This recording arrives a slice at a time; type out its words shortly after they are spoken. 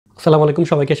আসসালামু আলাইকুম,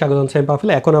 সবাইকে স্বাগত জানাচ্ছি। আমি পাভেল।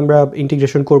 এখন আমরা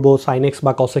ইন্টিগ্রেশন করব sin x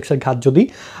বা cos x এর ঘাত যদি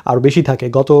আর বেশি থাকে।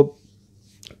 গত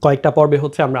কয়েকটা পর্বে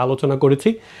হচ্ছে আমরা আলোচনা করেছি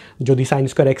যদি sin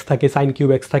স্কয়ার x থাকে, sin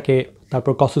কিউব x থাকে,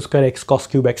 তারপর cos square x, cos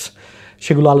cube x,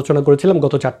 সেগুলো আলোচনা করেছিলাম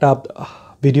গত 4টা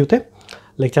ভিডিওতে,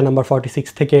 লেকচার নাম্বার 46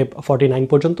 থেকে 49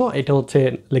 পর্যন্ত। এটা হচ্ছে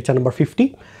লেকচার নাম্বার 50।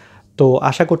 তো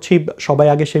আশা করছি সবাই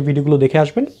আগে সেই ভিডিওগুলো দেখে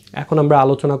আসবেন। এখন আমরা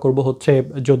আলোচনা করব হচ্ছে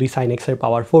যদি sin x এর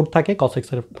পাওয়ার 4 থাকে, cos x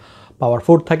এর পাওয়ার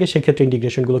 4 থাকে, সেক্ষেত্রে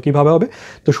ইন্টিগ্রেশনগুলো কীভাবে হবে।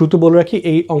 তো শুরুতে বলে রাখি,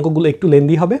 এই অঙ্কগুলো একটু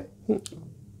লেন্দি হবে।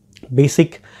 বেসিক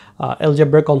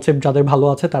অ্যালজেব্রার কনসেপ্ট যাদের ভালো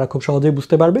আছে তারা খুব সহজেই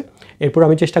বুঝতে পারবে। এরপর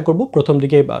আমি চেষ্টা করব প্রথম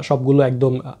দিকে সবগুলো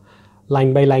একদম লাইন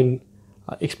বাই লাইন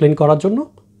এক্সপ্লেন করার জন্য।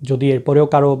 যদি এরপরেও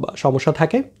কারো সমস্যা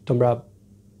থাকে তোমরা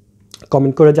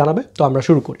কমেন্ট করে জানাবে। তো আমরা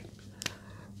শুরু করি।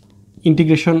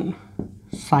 Integration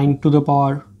sin to the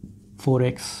power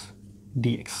 4x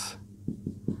dx।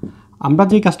 আমরা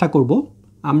যে কাজটা করব,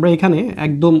 আমরা এখানে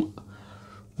একদম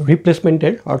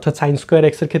রিপ্লেসমেন্টের অর্থাৎ sin স্কয়ার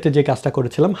x এর ক্ষেত্রে যে কাজটা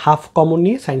করেছিলাম, হাফ কমন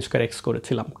নিয়ে sin স্কয়ার x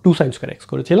করেছিলাম, 2 sin স্কয়ার x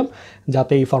করেছিলাম,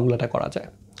 যাতে এই ফর্মুলাটা করা যায়।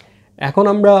 এখন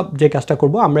আমরা যে কাজটা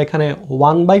করব, আমরা এখানে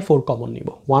 1/4 কমন নিব।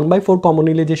 1/4 কমন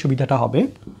নিলে যে সুবিধাটা হবে,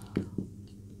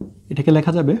 এটাকে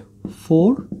লেখা যাবে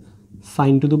 4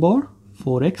 sin to the power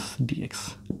 4x dx।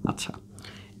 আচ্ছা,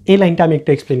 এই লাইনটা আমি একটু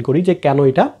এক্সপ্লেন করি যে কেন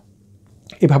এটা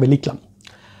এভাবে লিখলাম।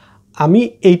 আমি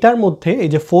এইটার মধ্যে এই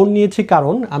যে 4 নিয়েছি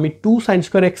কারণ আমি 2 sin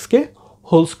স্কয়ার x কে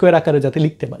হোল স্কয়ার আকারে যাতে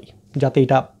লিখতে পারি, যাতে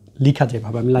এটা লেখা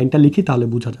যেভাবে আমি লাইনটা লিখি তাহলে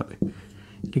বোঝা যাবে।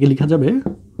 এটাকে লেখা যাবে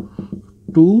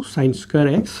 2 sin square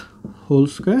x whole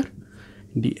square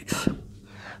dx।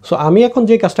 So আমি এখন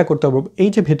যে কাজটা করতে পারবো, এই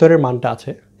যে ভেতরের মানটা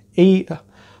আছে, এই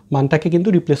মানটাকে কিন্তু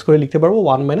রিপ্লেস করে লিখতে পারবো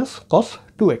 1 - cos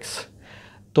 2x।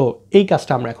 তো এই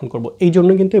কাজটা আমরা এখন করব, এই জন্য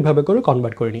কিন্তু এভাবে করে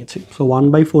কনভার্ট করে নিয়েছি। সো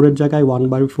 1/4 এর জায়গায়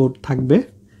 1/4 থাকবে,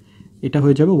 এটা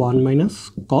হয়ে যাবে 1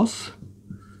 - cos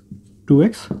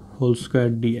 2x whole square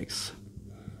dx।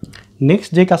 Next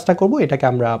যে কাজটা করব, এটাকে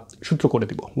আমরা সূত্র করে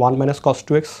দিব 1 - cos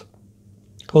 2x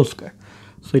whole square.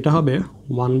 So এটা হবে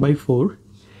 1/4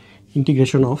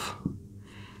 integration of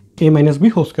a - b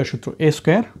whole square, সূত্র a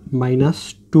স্কয়ার মাইনাস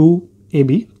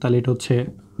 2ab, তাহলে এটা হচ্ছে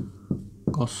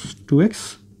cos 2x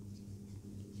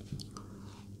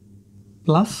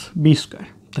plus b square,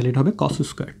 তাহলে এটা হবে cos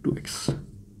স্কয়ার 2x।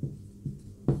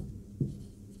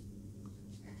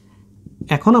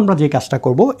 এখন আমরা যে কাজটা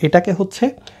করব, এটাকে হচ্ছে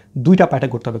দুইটা পার্টে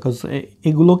করতে হবে, বিকজ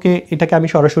এটাকে আমি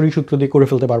সরাসরি সূত্র দিয়ে করে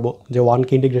ফেলতে পারবো যে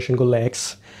 1কে ইন্টিগ্রেশন করলে x,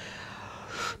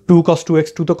 2 cos 2x,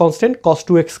 2 তো কনস্ট্যান্ট, cos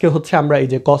 2x কে হচ্ছে আমরা এই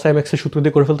যে cos mx এর সূত্র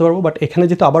দিয়ে করে ফেলতে পারবো। বাট এখানে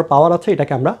যেহেতু আবার পাওয়ার আছে,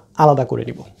 এটাকে আমরা আলাদা করে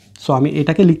নিব। সো আমি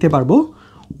এটাকে লিখতে পারবো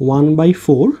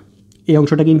 1/4, এই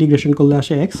অংশটাকে ইন্টিগ্রেশন করলে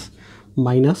আসে x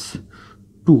মাইনাস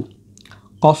 2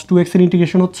 cos 2x এর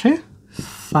ইন্টিগ্রেশন হচ্ছে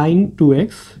sin 2x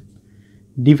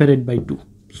divided by 2।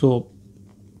 So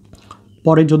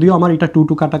পরে যদিও আমার এটা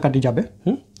 2 কাটাকাটি যাবে,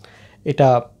 এটা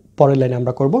পরের লাইনে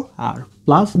আমরা করব। আর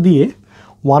প্লাস দিয়ে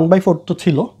 1/4 তো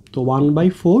ছিল, তো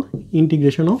 1/4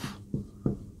 integration of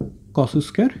cos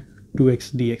square 2x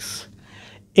dx।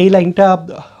 এই লাইনটা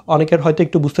অনেকের হয়তো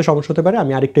একটু বুঝতে সমস্যা হতে পারে,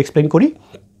 আমি আরেকটু এক্সপ্লেন করি।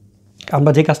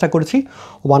 আমরা যে কাজটা করেছি,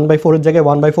 1/4 এর জায়গায়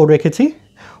 1/4 রেখেছি,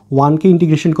 1কে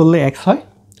ইন্টিগ্রেশন করলে x হয়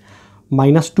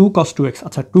মাইনাস 2 cos 2x।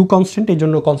 আচ্ছা, 2 কনস্ট্যান্ট, এই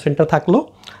জন্য কনস্ট্যান্টটা থাকলো।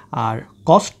 আর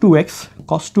cos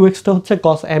 2xটা হচ্ছে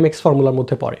cos mx ফর্মুলার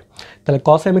মধ্যে পড়ে, তাহলে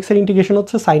cos mx এর ইন্টিগ্রেশন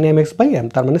হচ্ছে sin mx/m,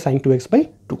 তার মানে sin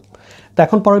 2x/2। তো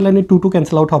এখন পরের লাইনে 2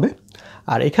 ক্যান্সেল আউট হবে,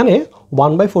 আর এখানে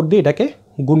 1/4 দিয়ে এটাকে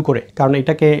গুণ করে, কারণ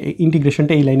এটাকে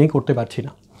ইন্টিগ্রেশনটা এই লাইনেই করতে পারছি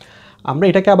না, আমরা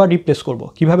এটাকে আবার রিপ্লেস করব।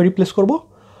 কিভাবে রিপ্লেস করব?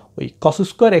 ওই cos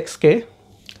স্কয়ার x-কে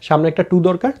সামনে একটা 2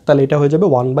 দরকার, তাহলে এটা হয়ে যাবে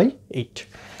 1/8,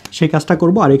 সেই কাজটা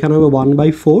করব। আর এখানে হবে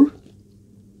 1/4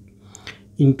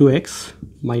 into x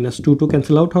minus 2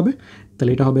 cancel out হবে,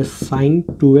 তাহলে এটা হবে sin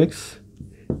 2x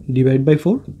divide by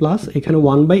 4 plus এখানে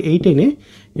 1/8 এনে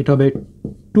এটা হবে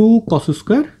 2 cos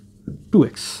স্কয়ার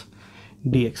 2x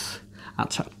dx।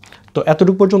 আচ্ছা, তো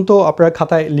এতটুকু পর্যন্ত আপনারা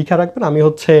খাতায় লিখা রাখবেন। আমি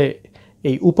হচ্ছে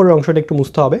এই উপরের অংশটা একটু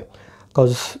মুছতে হবে,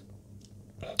 বিকজ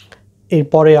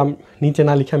এরপরে নিচে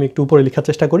না লিখে আমি একটু উপরে লেখার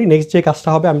চেষ্টা করি। নেক্সট যে কাজটা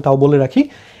হবে আমি তাও বলে রাখি,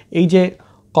 এই যে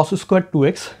cos স্কয়ার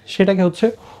 2x সেটাকে হচ্ছে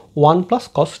 1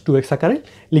 + cos 2x আকারে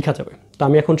লেখা যাবে। তো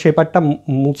আমি এখন সেই পার্টটা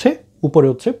মুছে উপরে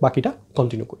হচ্ছে বাকিটা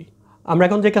কন্টিনিউ করি। আমরা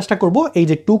এখন যে কাজটা করব, এই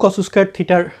যে 2 cos স্কয়ার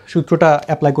থিটার সূত্রটা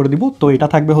অ্যাপ্লাই করে দিব। তো এটা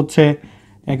থাকবে হচ্ছে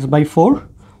x/4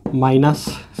 minus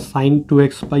sin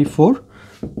 2x/4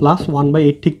 plus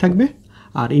 1/8 ঠিক থাকবে।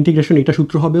 আর ইন্টিগ্রেশন এটা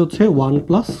সূত্র হবে হচ্ছে 1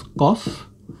 + cos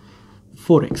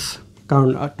 4x, কারণ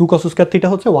 2 cos স্কয়ার থিটা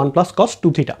হচ্ছে 1 + cos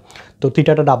 2 থিটা, তো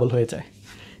থিটাটা ডাবল হয়ে যায়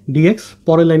dx।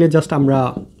 পরের লাইনে জাস্ট আমরা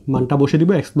মানটা বসে দিব,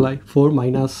 x/4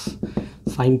 minus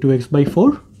sin 2x/4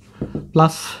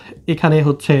 plus এখানে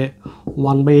হচ্ছে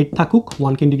 1/8 থাকুক,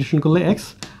 1কে ইন্টিগ্রেশন করলে x,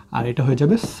 আর এটা হয়ে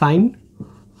যাবে সাইন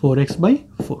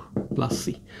 4x/4 প্লাস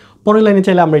সি। পরের লাইনে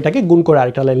চাইলে আমরা এটাকে গুণ করে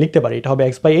আরেকটা লাইন লিখতে পারি, এটা হবে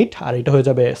x/8 আর এটা হয়ে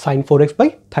যাবে সাইন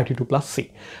 4x/32 প্লাস সি।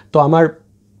 তো আমার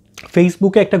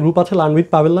ফেসবুকে একটা গ্রুপ আছে লার্ন উইথ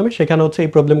পাভেল নামে, সেখানে হচ্ছে এই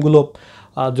প্রবলেমগুলো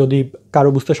যদি কারো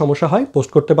বুঝতে সমস্যা হয় পোস্ট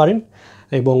করতে পারেন,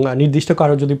 এবং নির্দিষ্ট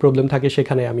কারো যদি প্রবলেম থাকে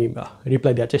সেখানে আমি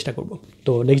রিপ্লাই দেওয়ার চেষ্টা করব।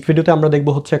 তো নেক্সট ভিডিওতে আমরা দেখব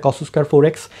হচ্ছে cos স্কয়ার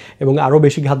 4x এবং আরও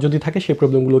বেশি ঘাত যদি থাকে সেই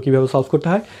প্রবলেমগুলো কীভাবে সলভ করতে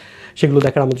হয় সেগুলো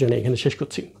দেখার আমন্ত্রণ এখানে শেষ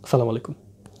করছি। আসসালামু আলাইকুম।